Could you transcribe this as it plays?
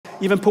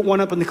even put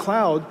one up in the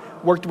cloud,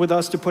 worked with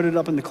us to put it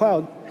up in the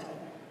cloud.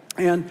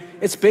 And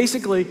it's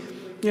basically,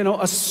 you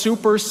know, a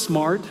super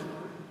smart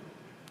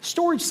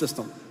storage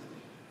system.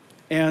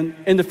 And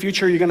in the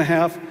future, you're going to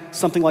have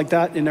something like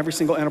that in every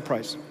single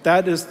enterprise.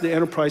 That is the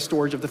enterprise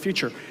storage of the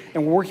future.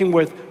 And we're working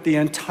with the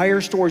entire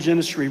storage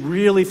industry,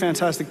 really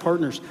fantastic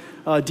partners,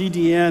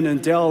 DDN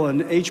and Dell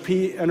and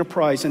HP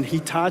Enterprise and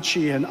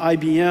Hitachi and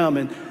IBM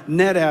and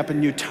NetApp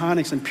and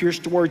Nutanix and Pure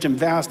Storage and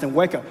VAST and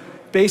Weka.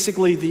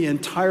 Basically, the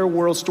entire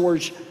world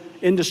storage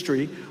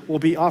industry will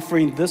be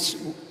offering this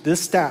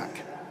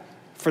stack.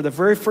 For the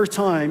very first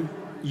time,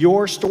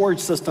 your storage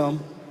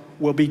system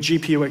will be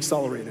GPU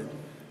accelerated.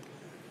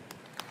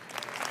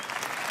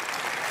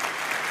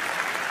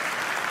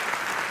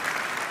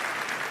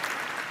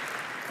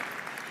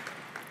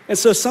 And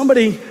so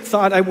somebody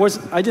thought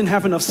I didn't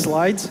have enough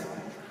slides.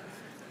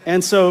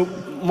 And so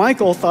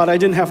Michael thought I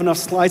didn't have enough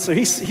slides. So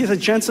he said,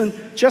 Jensen,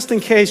 just in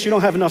case you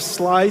don't have enough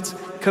slides,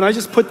 can I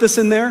just put this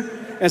in there?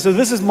 And so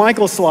this is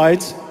Michael's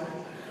slides.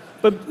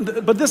 But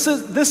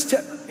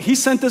he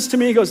sent this to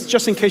me. He goes,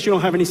 just in case you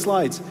don't have any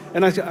slides.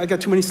 And I got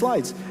too many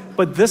slides.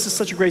 But this is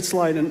such a great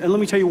slide. And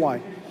let me tell you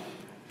why.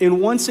 In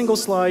one single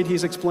slide,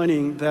 he's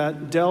explaining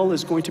that Dell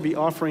is going to be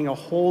offering a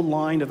whole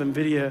line of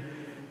NVIDIA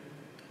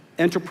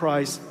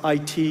enterprise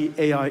IT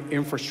AI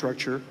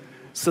infrastructure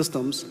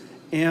systems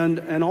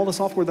and all the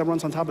software that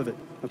runs on top of it.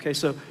 Okay,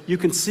 so you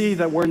can see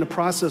that we're in the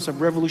process of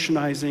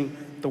revolutionizing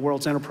the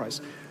world's enterprise.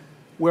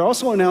 We're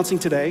also announcing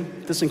today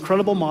this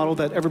incredible model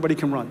that everybody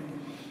can run.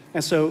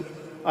 And so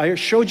I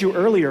showed you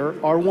earlier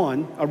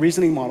R1, a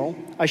reasoning model.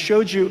 I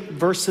showed you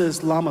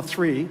versus Llama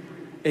 3,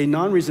 a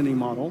non-reasoning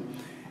model.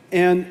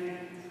 And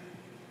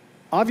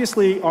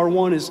obviously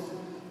R1 is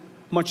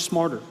much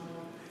smarter.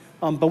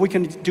 But we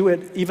can do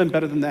it even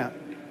better than that.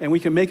 And we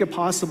can make it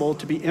possible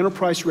to be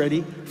enterprise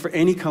ready for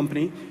any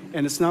company.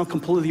 And it's now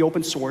completely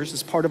open source.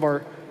 It's part of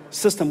our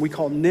system we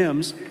call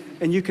NIMS.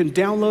 And you can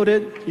download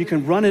it. You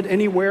can run it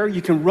anywhere.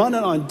 You can run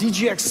it on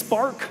DGX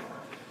Spark.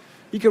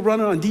 You can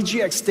run it on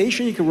DGX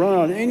Station. You can run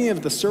it on any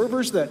of the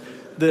servers that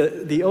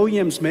the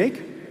OEMs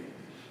make.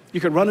 You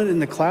can run it in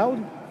the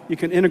cloud. You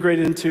can integrate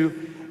it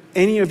into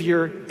any of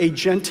your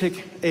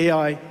agentic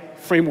AI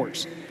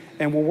frameworks.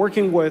 And we're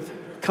working with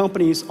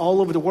companies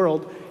all over the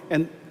world,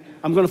 and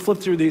I'm going to flip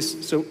through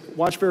these, so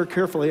watch very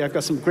carefully. I've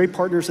got some great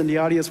partners in the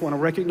audience I want to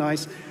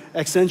recognize.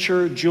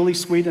 Accenture, Julie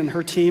Sweet and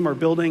her team are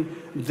building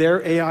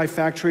their AI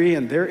factory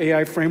and their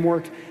AI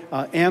framework.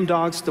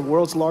 Amdocs, the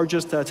world's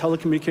largest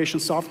telecommunications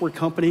software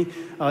company.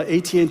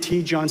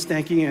 AT&T, John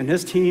Stankey and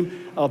his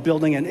team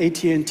building an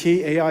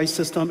AT&T AI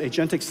system,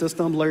 agentic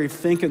system. Larry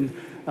Fink and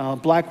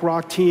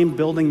BlackRock team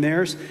building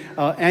theirs.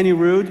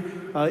 Anirudh.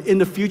 In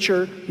the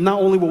future, not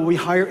only will we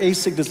hire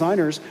ASIC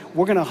designers,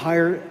 we're going to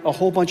hire a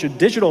whole bunch of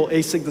digital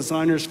ASIC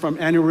designers from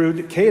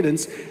Anirudh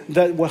Cadence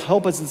that will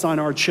help us design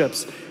our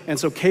chips. And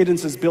so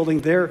Cadence is building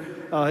their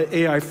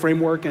AI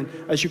framework. And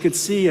as you can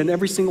see, in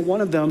every single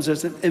one of them,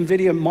 there's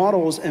NVIDIA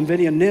models,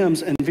 NVIDIA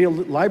NIMs, and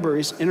NVIDIA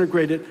libraries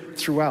integrated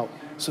throughout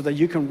so that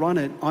you can run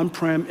it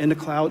on-prem, in the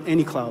cloud,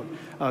 any cloud.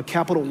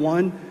 Capital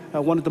One,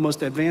 one of the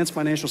most advanced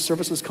financial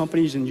services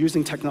companies in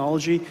using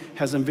technology,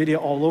 has NVIDIA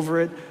all over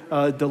it.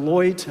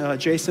 Deloitte,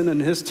 Jason and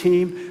his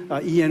team,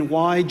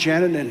 EY,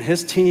 Janet and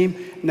his team,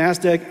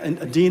 NASDAQ, and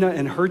Adina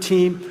and her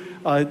team,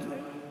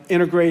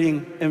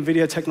 integrating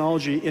NVIDIA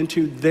technology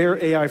into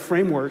their AI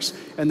frameworks.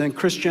 And then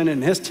Christian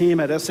and his team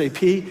at SAP,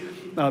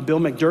 Bill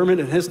McDermott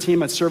and his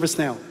team at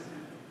ServiceNow.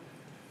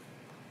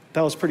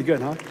 That was pretty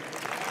good, huh?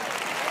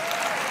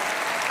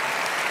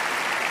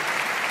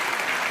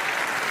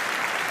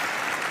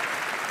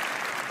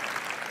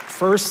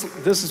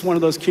 First, this is one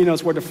of those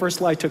keynotes where the first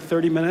slide took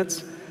 30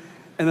 minutes,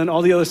 and then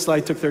all the other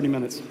slides took 30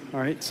 minutes, all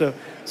right? So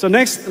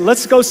next,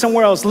 let's go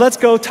somewhere else. Let's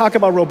go talk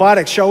about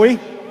robotics, shall we?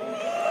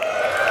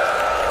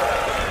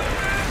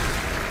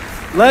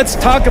 Let's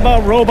talk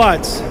about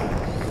robots.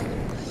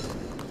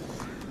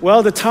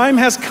 Well, the time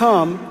has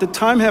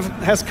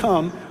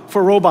come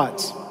for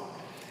robots.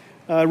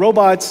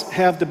 Robots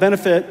have the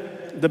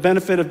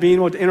benefit of being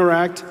able to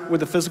interact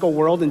with the physical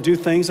world and do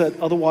things that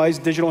otherwise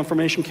digital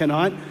information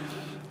cannot.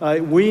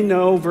 We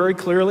know very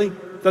clearly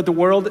that the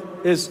world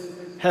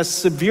has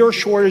severe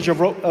shortage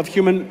of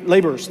human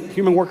laborers,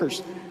 human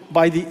workers.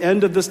 By the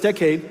end of this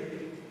decade,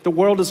 the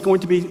world is going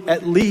to be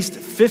at least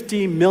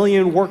 50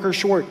 million workers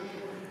short.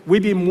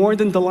 We'd be more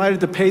than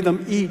delighted to pay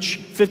them each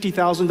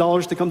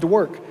 $50,000 to come to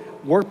work.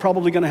 We're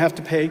probably going to have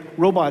to pay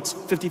robots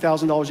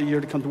 $50,000 a year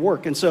to come to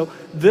work. And so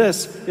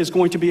this is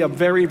going to be a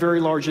very, very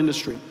large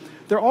industry.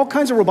 There are all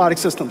kinds of robotic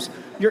systems.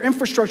 Your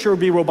infrastructure will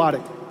be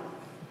robotic.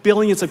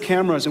 Billions of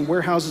cameras in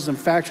warehouses and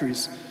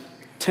factories,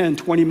 10,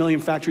 20 million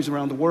factories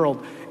around the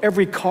world.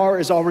 Every car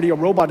is already a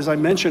robot, as I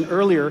mentioned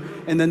earlier,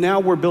 and then now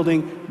we're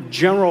building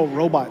general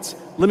robots.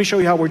 Let me show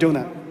you how we're doing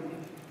that.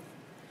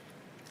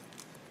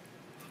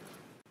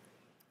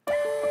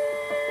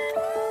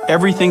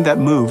 Everything that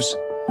moves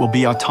will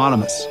be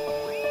autonomous.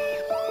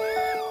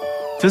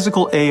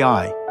 Physical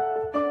AI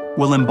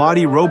will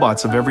embody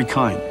robots of every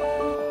kind,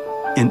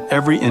 in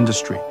every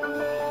industry.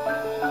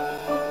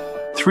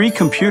 3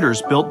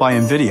 computers built by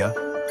Nvidia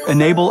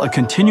enable a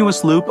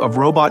continuous loop of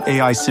robot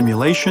AI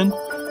simulation,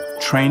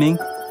 training,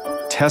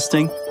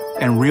 testing,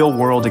 and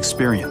real-world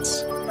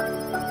experience.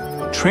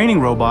 Training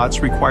robots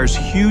requires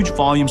huge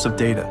volumes of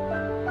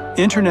data.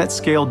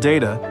 Internet-scale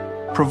data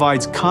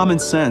provides common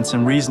sense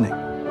and reasoning,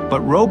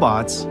 but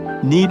robots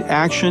need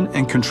action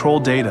and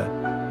control data,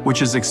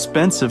 which is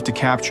expensive to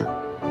capture.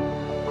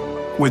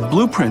 With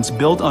blueprints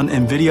built on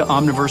NVIDIA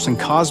Omniverse and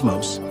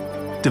Cosmos,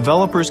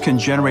 developers can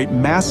generate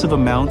massive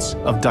amounts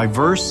of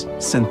diverse,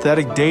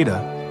 synthetic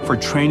data for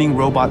training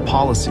robot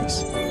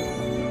policies.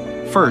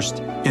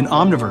 First, in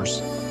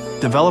Omniverse,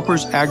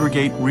 developers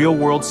aggregate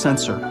real-world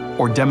sensor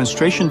or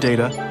demonstration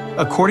data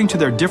according to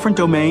their different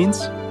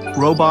domains,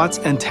 robots,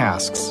 and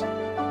tasks.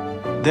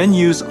 Then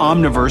use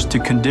Omniverse to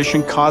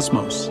condition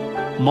Cosmos,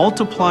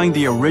 multiplying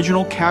the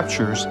original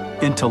captures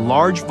into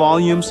large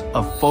volumes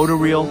of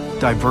photoreal,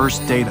 diverse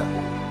data.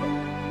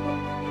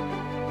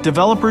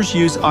 Developers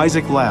use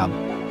Isaac Lab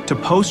to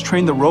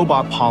post-train the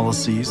robot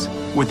policies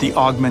with the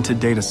augmented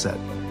dataset.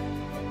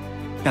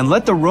 And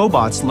let the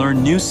robots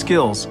learn new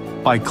skills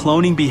by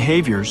cloning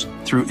behaviors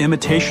through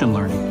imitation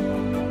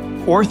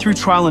learning, or through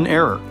trial and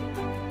error,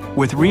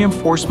 with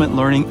reinforcement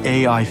learning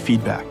AI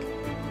feedback.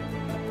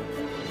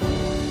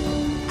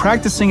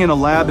 Practicing in a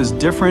lab is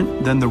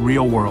different than the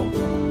real world.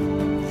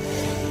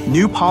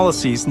 New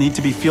policies need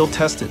to be field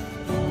tested.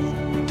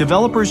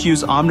 Developers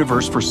use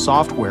Omniverse for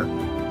software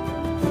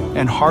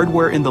and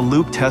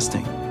hardware-in-the-loop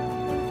testing,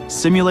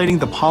 simulating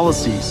the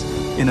policies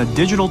in a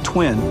digital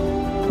twin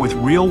with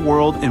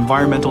real-world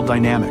environmental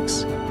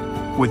dynamics,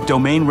 with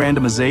domain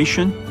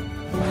randomization,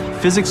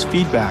 physics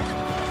feedback,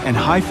 and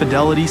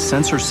high-fidelity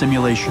sensor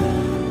simulation.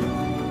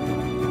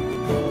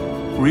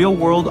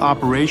 Real-world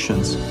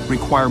operations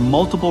require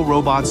multiple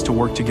robots to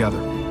work together.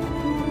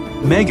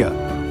 Mega,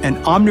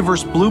 an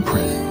Omniverse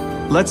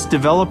blueprint, lets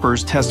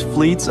developers test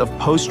fleets of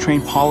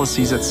post-trained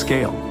policies at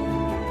scale.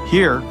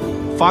 Here,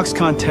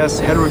 Foxconn tests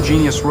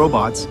heterogeneous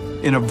robots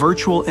in a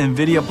virtual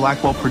NVIDIA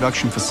Blackwell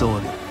production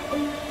facility.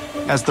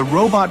 As the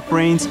robot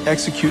brains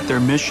execute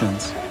their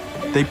missions,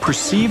 they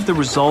perceive the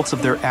results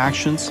of their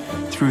actions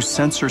through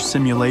sensor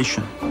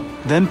simulation,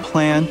 then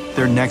plan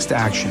their next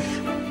action.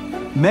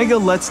 Mega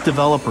lets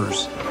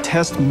developers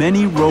test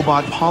many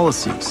robot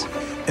policies,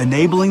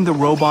 enabling the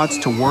robots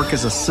to work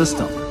as a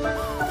system,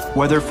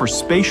 whether for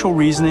spatial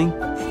reasoning,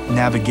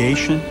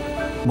 navigation,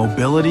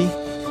 mobility,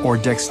 or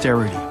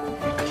dexterity.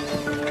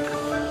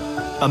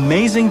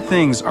 Amazing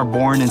things are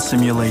born in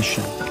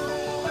simulation.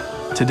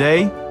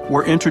 Today,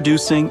 we're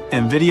introducing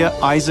NVIDIA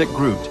Isaac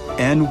GR00T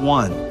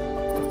N1.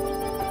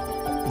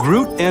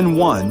 GR00T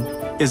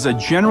N1 is a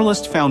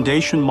generalist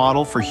foundation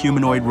model for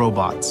humanoid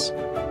robots.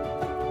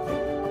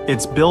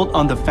 It's built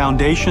on the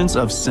foundations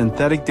of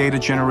synthetic data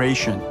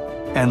generation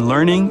and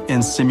learning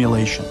in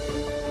simulation.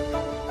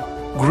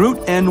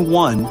 GR00T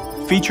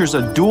N1 features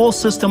a dual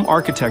system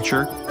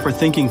architecture for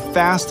thinking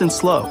fast and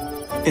slow,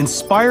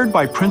 inspired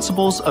by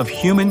principles of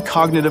human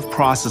cognitive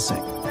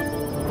processing.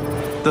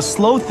 The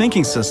slow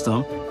thinking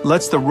system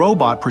lets the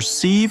robot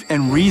perceive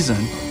and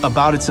reason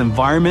about its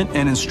environment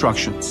and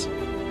instructions,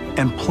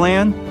 and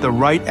plan the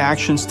right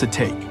actions to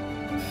take.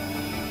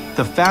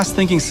 The fast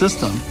thinking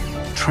system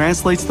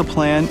translates the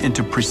plan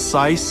into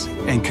precise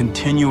and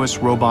continuous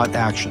robot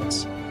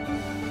actions.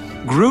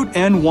 GR00T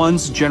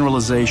N1's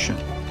generalization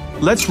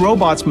lets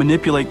robots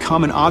manipulate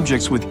common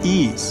objects with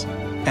ease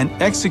and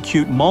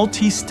execute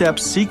multi-step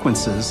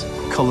sequences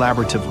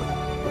collaboratively.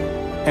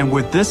 And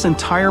with this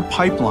entire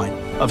pipeline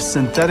of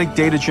synthetic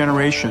data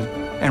generation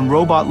and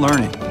robot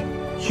learning,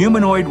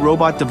 humanoid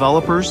robot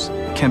developers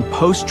can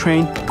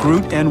post-train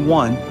GR00T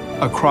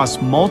N1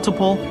 across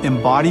multiple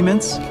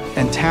embodiments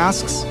and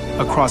tasks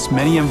across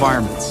many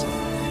environments.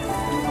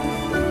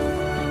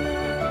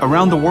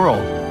 Around the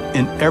world,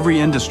 in every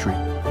industry,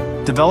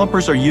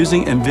 developers are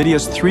using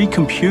NVIDIA's 3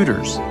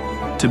 computers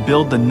to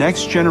build the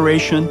next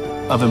generation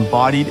of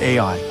embodied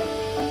AI.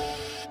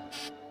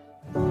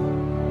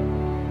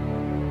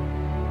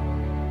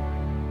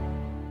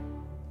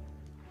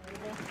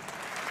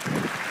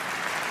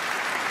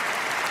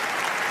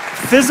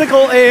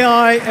 Physical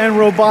AI and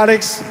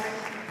robotics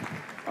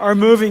are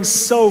moving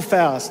so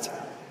fast.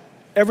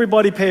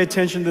 Everybody pay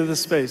attention to this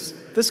space.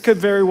 This could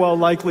very well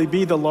likely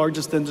be the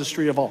largest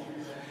industry of all.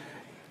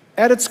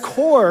 At its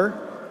core,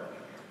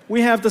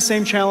 we have the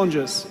same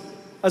challenges.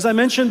 As I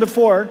mentioned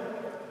before,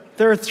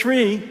 there are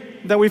 3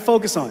 that we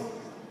focus on.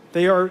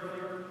 They are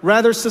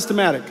rather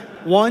systematic.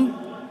 1,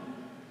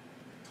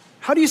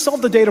 how do you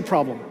solve the data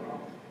problem?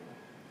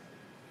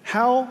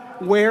 How,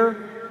 where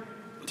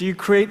do you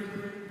create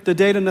the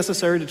data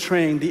necessary to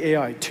train the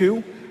AI?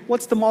 2,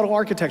 what's the model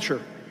architecture?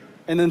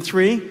 And then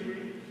 3,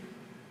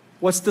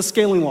 what's the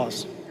scaling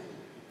laws?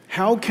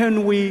 How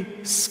can we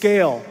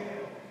scale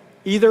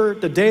either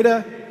the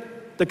data,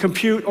 the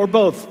compute, or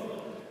both,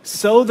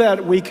 so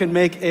that we can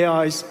make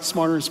AIs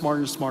smarter and smarter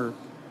and smarter?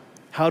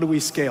 How do we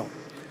scale?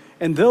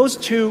 And those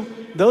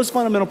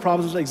fundamental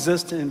problems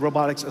exist in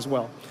robotics as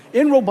well.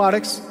 In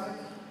robotics,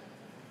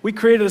 We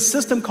created a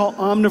system called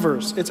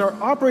Omniverse. It's our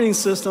operating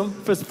system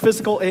for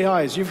physical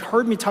AIs. You've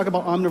heard me talk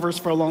about Omniverse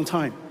for a long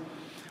time.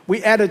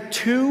 We added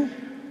 2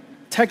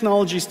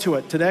 technologies to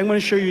it. Today I'm going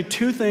to show you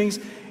 2 things.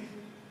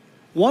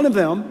 One of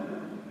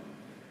them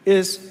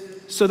is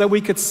so that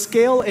we could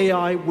scale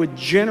AI with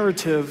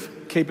generative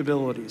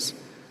capabilities.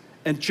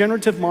 A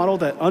generative model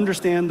that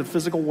understands the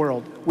physical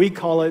world. We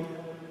call it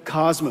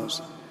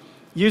Cosmos.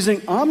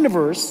 Using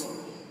Omniverse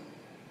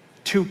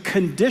to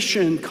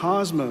condition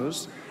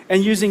Cosmos,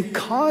 and using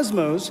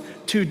Cosmos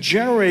to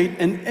generate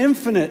an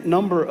infinite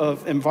number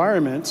of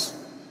environments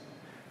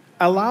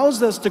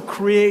allows us to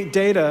create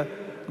data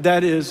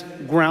that is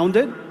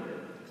grounded,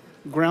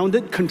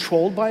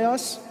 controlled by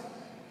us,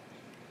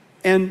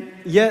 and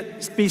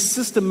yet be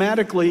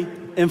systematically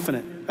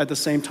infinite at the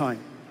same time.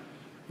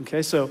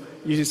 Okay, so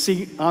you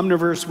see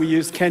Omniverse, we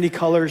use candy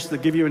colors to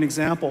give you an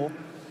example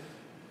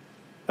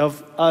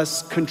of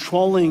us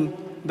controlling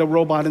the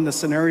robot in the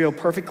scenario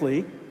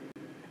perfectly,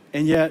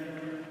 and yet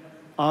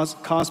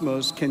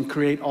Cosmos can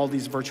create all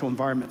these virtual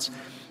environments.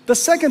 The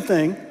second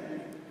thing,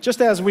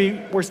 just as we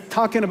were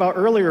talking about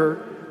earlier,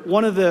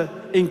 one of the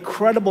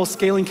incredible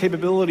scaling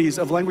capabilities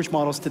of language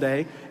models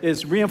today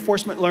is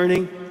reinforcement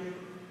learning,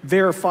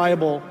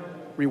 verifiable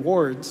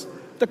rewards.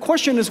 The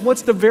question is,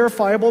 what's the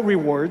verifiable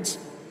rewards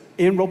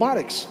in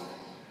robotics?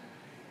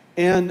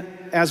 And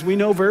as we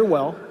know very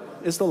well,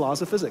 it's the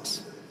laws of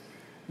physics.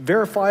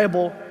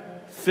 Verifiable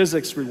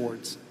physics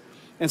rewards.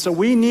 And so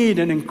we need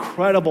an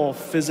incredible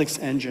physics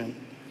engine.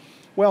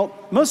 Well,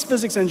 most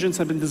physics engines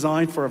have been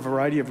designed for a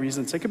variety of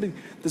reasons. They could be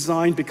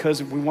designed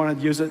because we want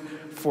to use it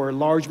for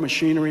large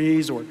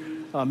machineries, or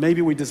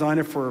maybe we design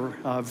it for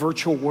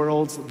virtual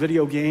worlds,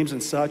 video games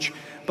and such.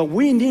 But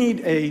we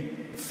need a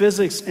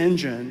physics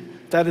engine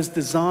that is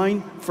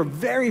designed for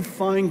very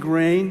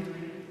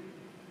fine-grained,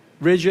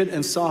 rigid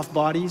and soft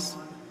bodies,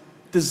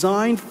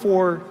 designed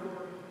for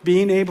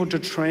being able to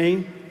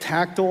train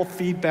tactile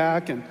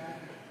feedback and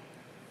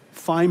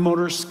fine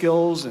motor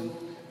skills and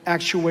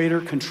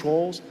actuator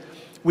controls.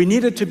 We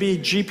need it to be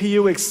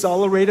GPU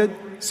accelerated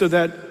so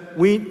that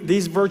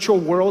these virtual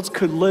worlds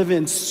could live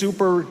in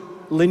super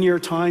linear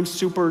time,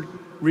 super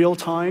real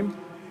time,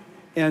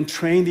 and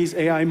train these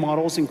AI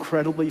models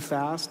incredibly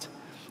fast.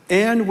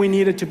 And we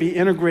need it to be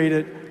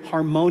integrated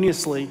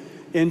harmoniously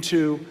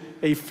into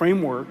a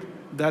framework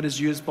that is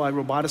used by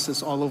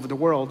roboticists all over the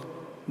world,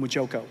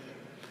 Mujoko.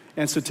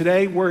 And so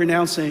today we're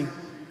announcing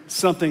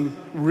something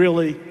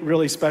really,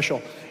 really special.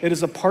 It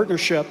is a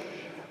partnership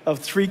of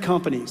 3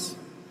 companies: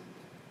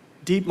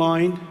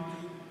 DeepMind,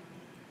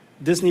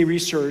 Disney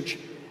Research,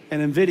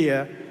 and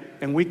Nvidia,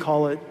 and we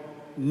call it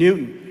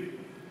Newton.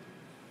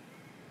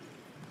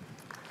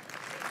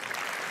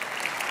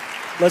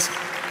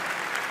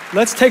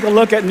 Let's take a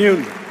look at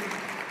Newton.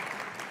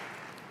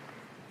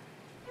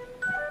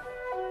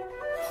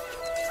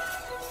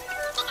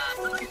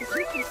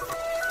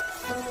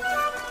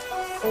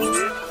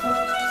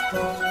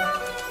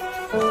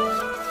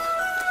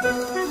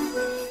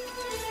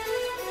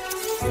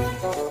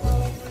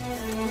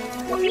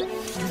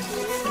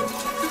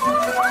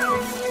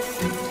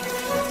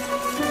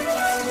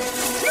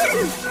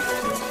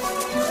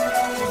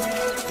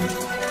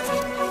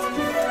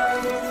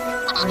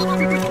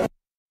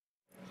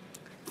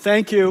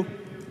 Thank you.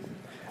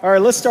 All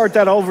right, let's start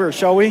that over,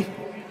 shall we?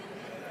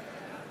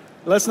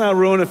 Let's not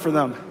ruin it for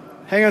them.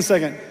 Hang on a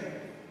second.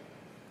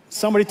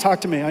 Somebody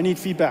talk to me. I need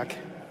feedback.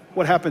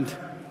 What happened?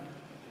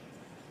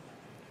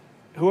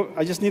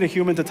 I just need a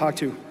human to talk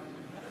to.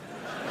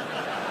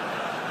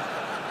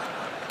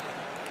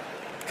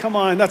 Come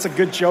on, that's a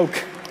good joke.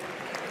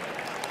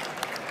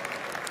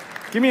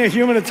 Give me a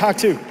human to talk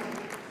to.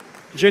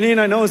 Janine,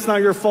 I know it's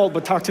not your fault,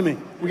 but talk to me.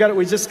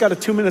 We just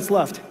got 2 minutes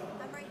left.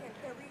 I'm right here.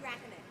 They're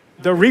re-racking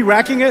it. They're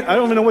re-racking it? I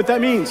don't even know what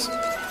that means.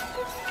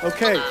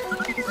 Okay.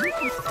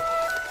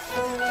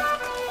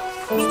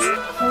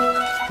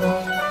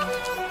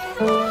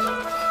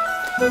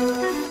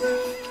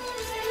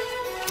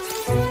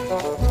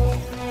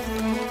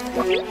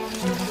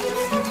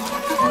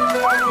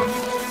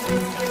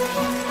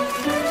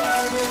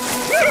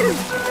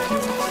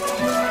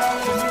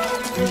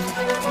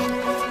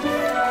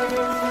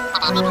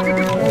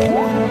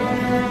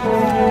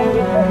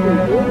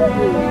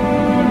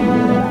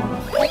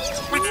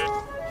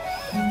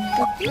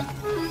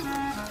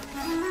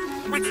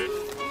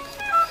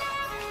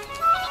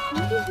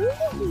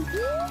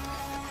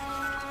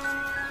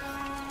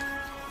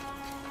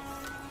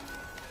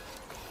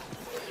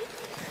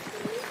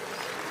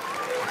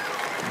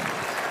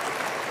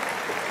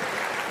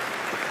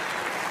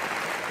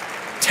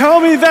 Tell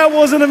me that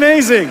wasn't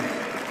amazing.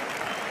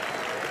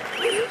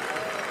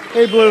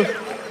 Hey, Blue.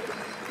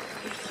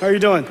 How are you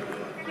doing?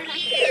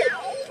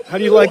 How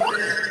do you like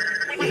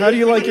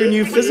your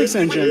new physics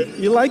engine?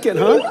 You like it,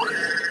 huh?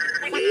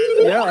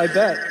 Yeah, I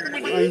bet.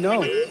 I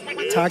know.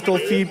 Tactile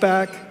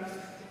feedback,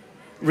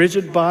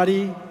 rigid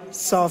body,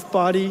 soft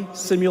body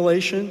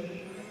simulation,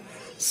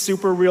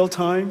 super real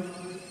time.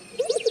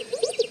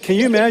 Can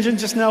you imagine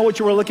just now what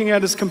you were looking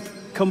at is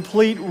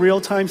complete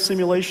real-time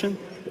simulation?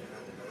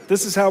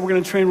 This is how we're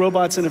going to train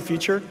robots in the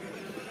future.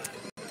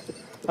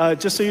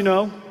 Just so you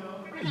know,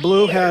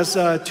 Blue has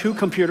 2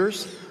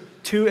 computers,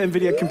 2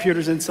 NVIDIA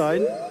computers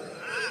inside.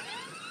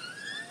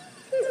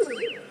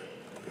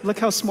 Look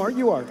how smart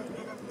you are.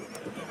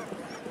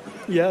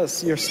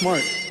 Yes, you're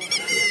smart.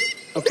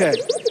 Okay.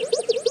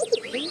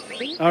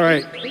 All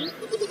right.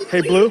 Hey,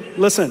 Blue,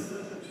 listen.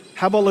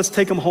 How about let's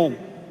take them home?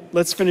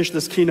 Let's finish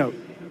this keynote.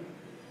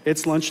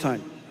 It's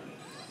lunchtime.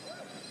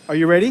 Are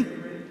you ready?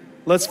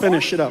 Let's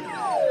finish it up.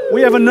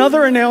 We have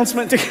another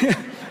announcement.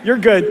 You're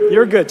good.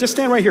 You're good. Just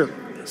stand right here.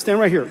 Stand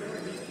right here.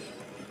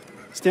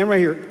 Stand right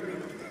here.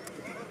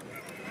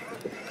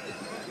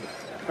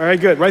 All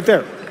right, good. Right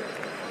there.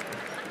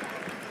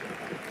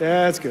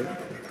 That's good.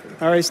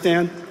 All right,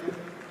 stand.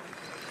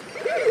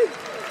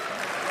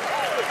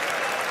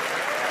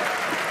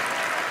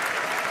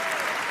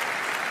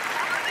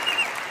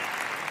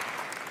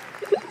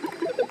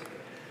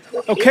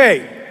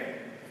 Okay,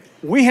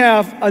 we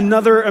have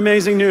another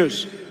amazing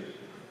news.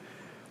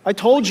 I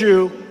told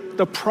you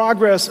the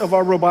progress of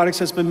our robotics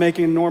has been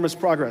making enormous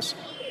progress.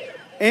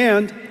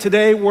 And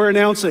today we're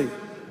announcing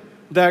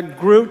that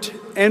Groot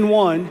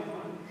N1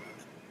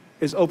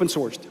 is open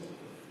sourced.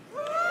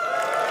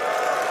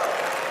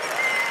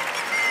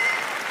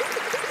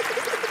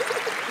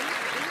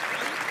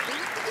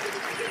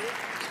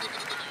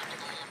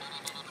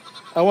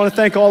 I want to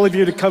thank all of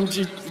you to come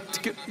to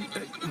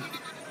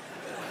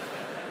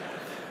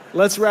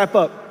let's wrap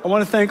up. I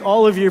want to thank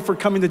all of you for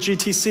coming to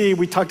GTC.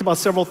 We talked about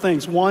several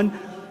things. One,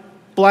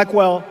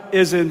 Blackwell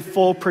is in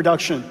full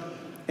production,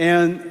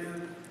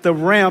 and the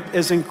ramp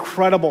is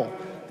incredible.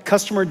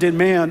 Customer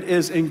demand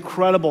is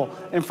incredible,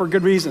 and for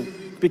good reason,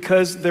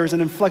 because there's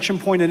an inflection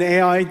point in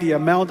AI. The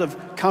amount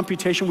of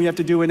computation we have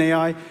to do in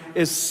AI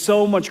is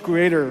so much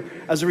greater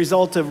as a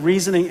result of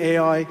reasoning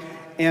AI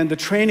and the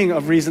training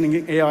of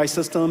reasoning AI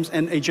systems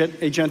and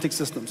agentic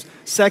systems.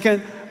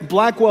 Second,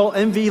 Blackwell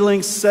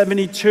NVLink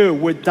 72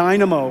 with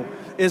Dynamo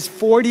is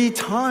 40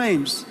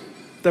 times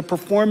the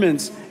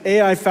performance,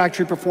 AI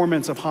factory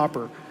performance of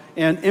Hopper.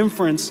 And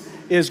inference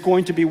is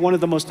going to be one of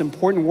the most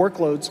important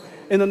workloads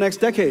in the next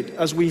decade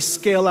as we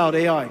scale out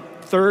AI.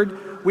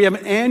 Third, we have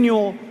an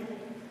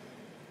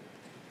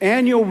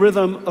annual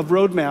rhythm of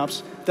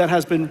roadmaps that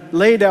has been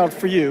laid out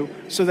for you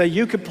so that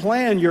you could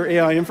plan your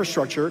AI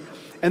infrastructure.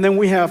 And then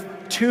we have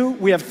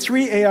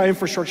 3 AI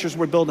infrastructures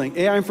we're building.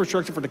 AI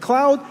infrastructure for the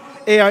cloud,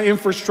 AI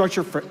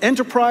infrastructure for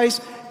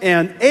enterprise,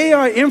 and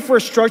AI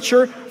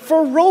infrastructure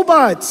for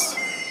robots.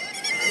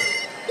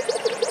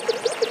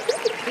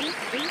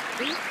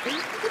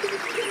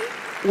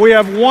 We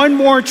have one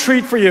more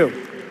treat for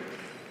you.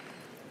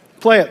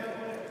 Play it.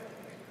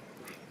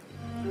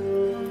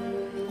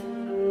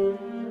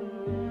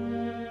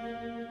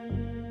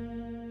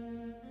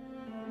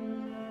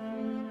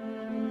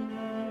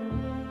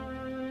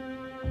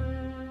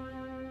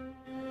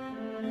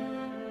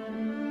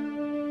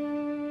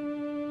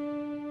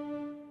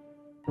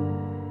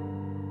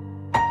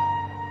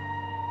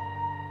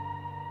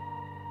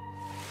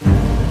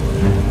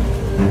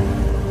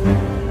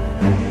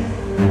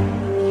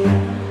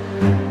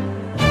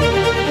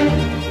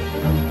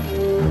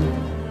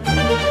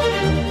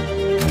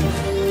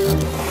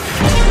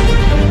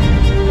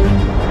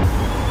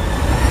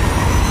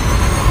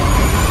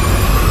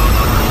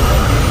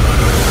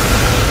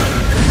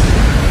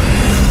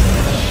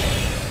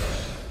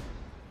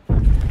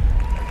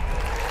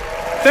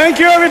 Thank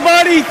you,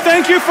 everybody.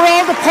 Thank you for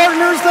all the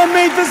partners that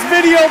made this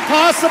video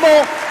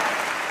possible.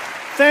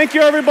 Thank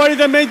you, everybody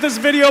that made this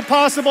video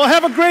possible.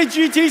 Have a great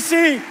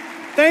GTC.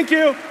 Thank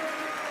you.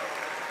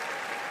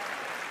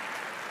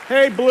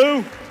 Hey,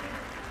 Blue.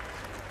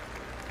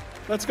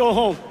 Let's go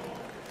home.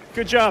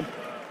 Good job.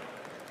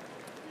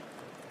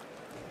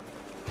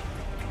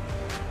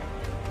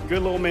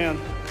 Good little man.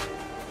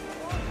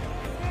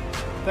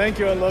 Thank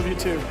you. I love you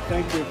too.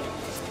 Thank you.